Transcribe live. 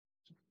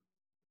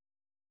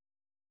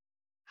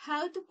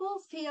How to pull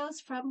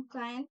fields from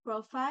client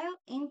profile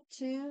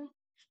into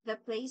the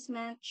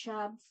placement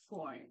job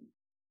form.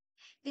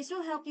 This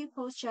will help you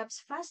post jobs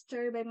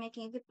faster by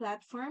making the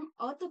platform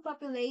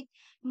auto-populate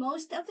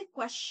most of the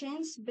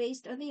questions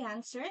based on the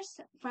answers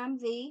from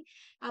the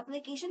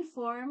application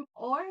form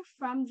or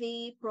from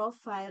the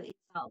profile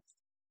itself.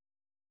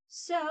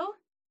 So,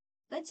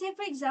 let's say,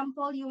 for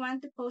example, you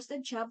want to post a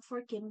job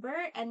for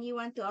Kimber and you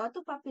want to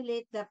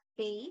auto-populate the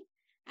pay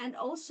and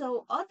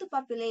also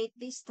auto-populate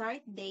the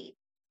start date.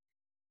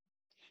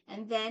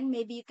 And then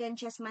maybe you can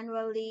just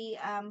manually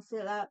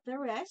fill out the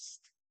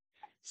rest.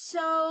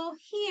 So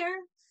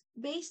here,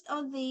 based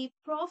on the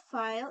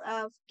profile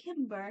of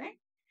Kimber,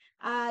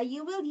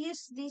 you will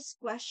use this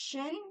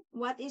question.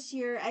 What is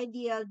your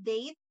ideal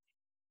date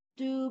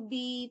to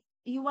be,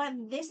 you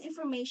want this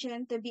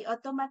information to be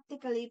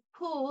automatically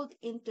pulled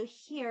into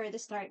here, the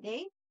start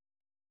date.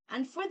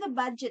 And for the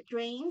budget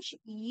range,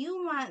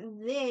 you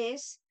want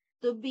this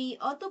to be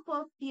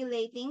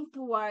auto-populating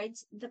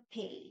towards the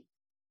pay.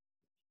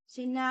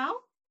 So now,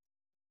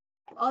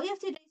 all you have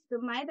to do is to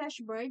My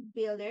Dashboard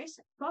Builders,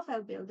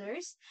 Profile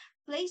Builders,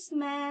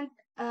 Placement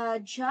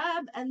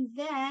Job, and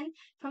then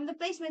from the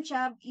Placement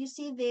Job, you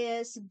see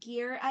this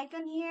gear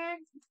icon here.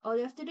 All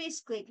you have to do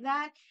is click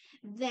that.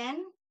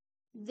 Then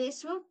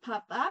this will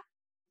pop up,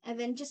 and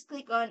then just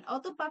click on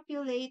Auto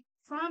Populate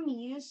from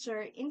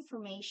User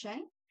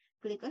Information.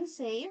 Click on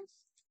Save.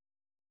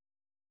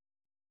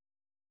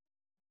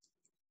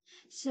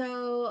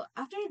 So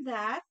after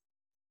that,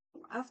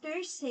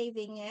 after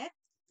saving it,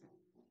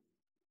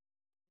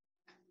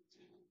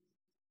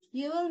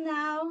 you will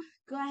now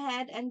go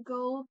ahead and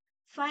go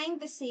find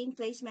the same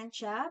placement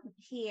job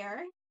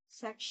here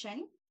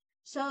section.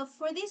 So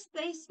for this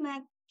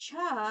placement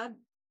job,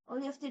 all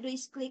you have to do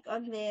is click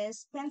on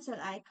this pencil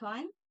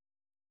icon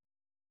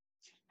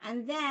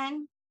and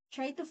then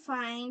try to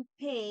find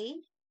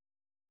pay.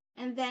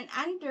 And then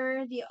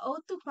under the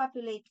auto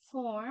populate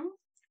form,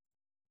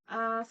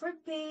 for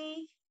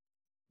pay,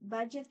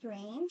 budget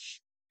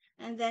range,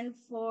 and then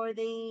for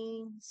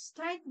the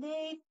start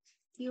date,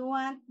 you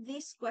want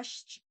this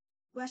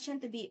question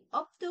to be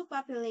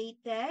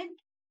auto-populated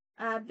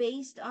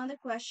based on the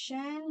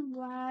question,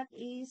 what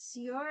is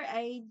your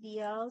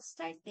ideal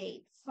start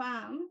date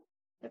from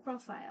the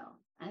profile?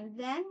 And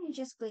then you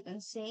just click on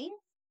Save.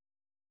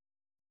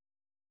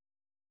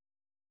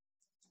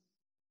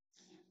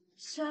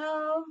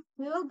 So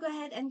we will go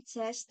ahead and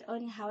test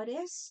on how it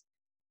is.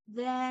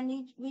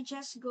 Then we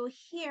just go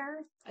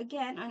here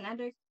again on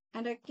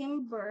under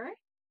Kimber.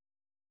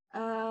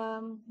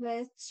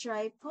 Let's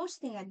try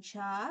posting a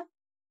job.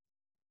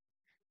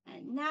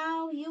 And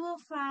now you will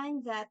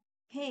find that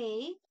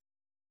pay,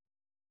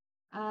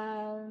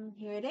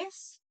 here it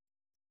is.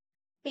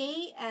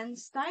 Pay and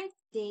start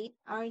date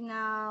are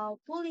now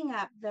pulling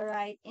up the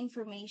right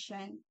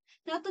information.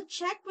 Now to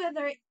check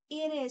whether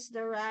it is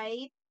the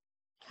right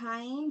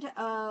kind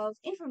of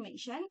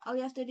information, all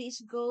you have to do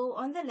is go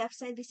on the left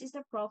side. This is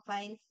the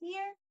profile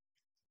here.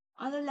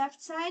 On the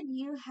left side,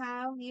 you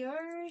have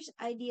your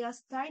ideal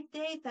start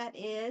date, that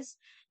is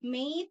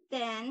May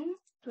 10,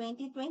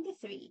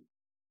 2023.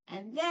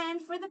 And then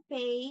for the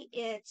pay,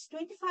 it's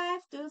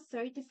 $25 to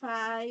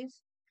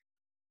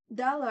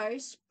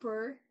 $35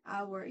 per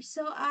hour.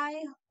 So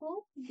I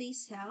hope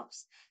this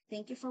helps.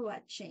 Thank you for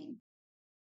watching.